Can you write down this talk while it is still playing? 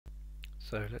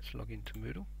So let's log into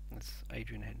Moodle. That's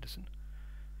Adrian Henderson.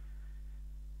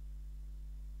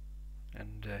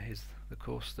 And here's the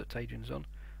course that Adrian's on.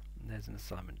 And there's an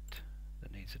assignment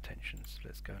that needs attention. So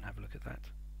let's go and have a look at that.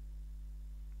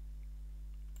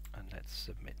 And let's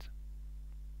submit.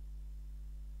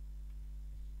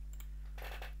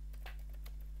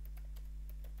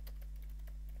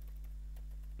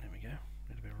 There we go. A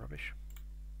little bit of rubbish.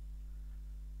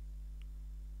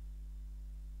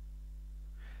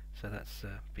 So that's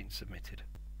been submitted.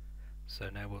 So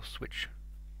now we'll switch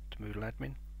to Moodle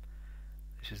Admin.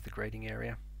 This is the grading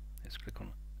area. Let's click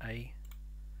on A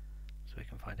so we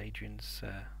can find Adrian's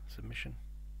submission.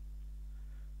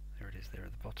 There it is there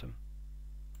at the bottom.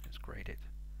 Let's grade it.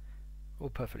 All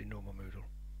perfectly normal Moodle.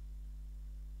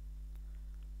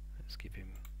 Let's give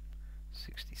him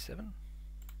 67.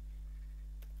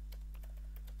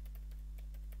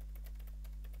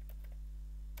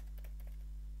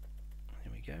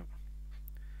 Here we go.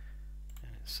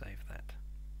 And let's save that.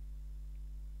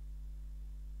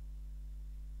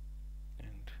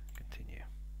 And continue.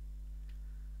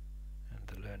 And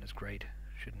the learner's grade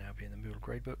should now be in the Moodle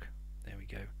gradebook. There we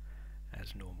go,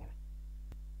 as normal.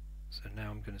 So now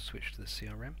I'm going to switch to the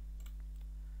CRM.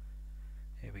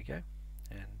 Here we go,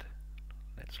 and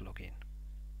let's log in.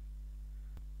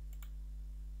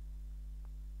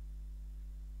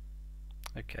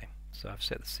 Okay, so I've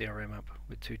set the CRM up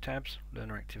with two tabs,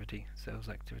 Learner Activity, Sales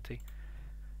Activity.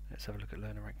 Let's have a look at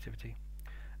Learner Activity.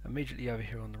 Immediately over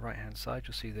here on the right hand side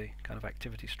you'll see the kind of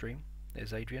activity stream.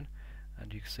 There's Adrian,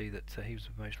 and you can see that he was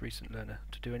the most recent learner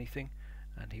to do anything,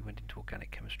 and he went into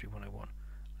Organic Chemistry 101.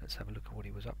 Let's have a look at what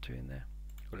he was up to in there.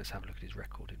 Well, let's have a look at his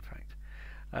record in fact.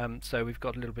 So we've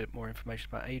got a little bit more information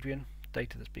about Adrian,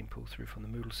 data that's been pulled through from the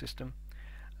Moodle system,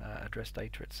 address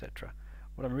data, etc.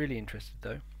 What I'm really interested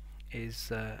though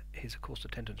is his course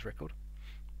attendance record.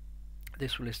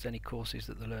 This will list any courses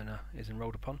that the learner is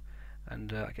enrolled upon,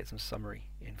 and I get some summary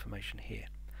information here.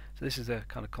 So this is a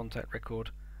kind of contact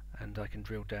record, and I can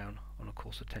drill down on a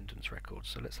course attendance record.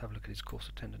 So let's have a look at his course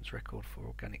attendance record for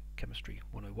Organic Chemistry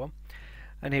 101.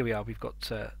 And here we are, we've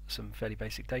got some fairly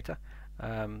basic data.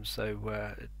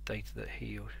 Data that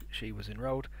he or she was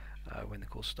enrolled, when the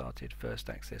course started, first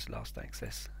access, last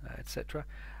access, etc.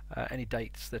 Any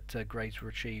dates that grades were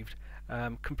achieved,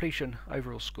 completion,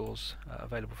 overall scores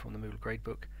available from the Moodle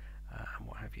gradebook, and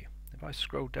what have you. If I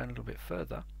scroll down a little bit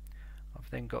further,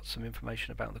 I've then got some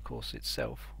information about the course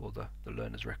itself, or the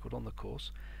learner's record on the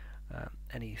course,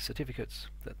 any certificates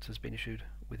that has been issued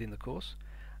within the course,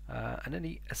 and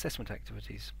any assessment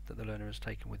activities that the learner has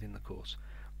taken within the course.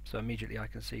 So immediately I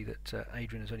can see that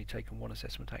Adrian has only taken one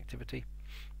assessment activity.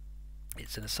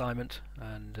 It's an assignment,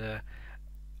 and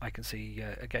I can see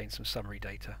again some summary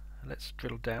data. Let's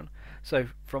drill down. So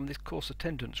from this course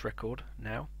attendance record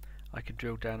now I can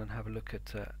drill down and have a look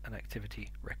at an activity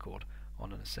record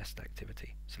on an assessed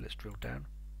activity. So let's drill down,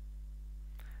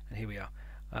 and here we are.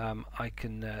 I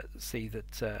can see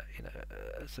that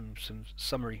some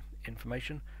summary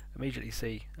information. Immediately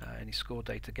see any score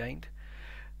data gained,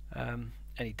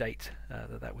 any date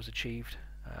that was achieved,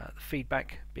 the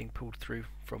feedback being pulled through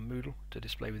from Moodle to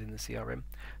display within the CRM.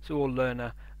 So all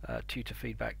learner tutor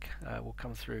feedback will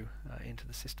come through into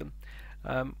the system.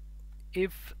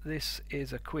 If this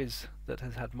is a quiz that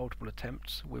has had multiple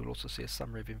attempts, we will also see a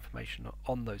summary of information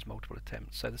on those multiple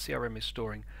attempts. So the CRM is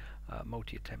storing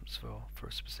multi-attempts for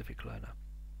a specific learner.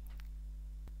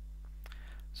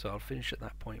 So I'll finish at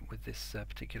that point with this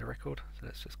particular record. So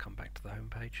let's just come back to the home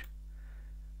page.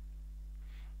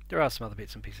 There are some other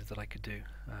bits and pieces that I could do,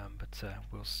 but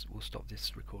we'll stop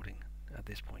this recording at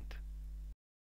this point.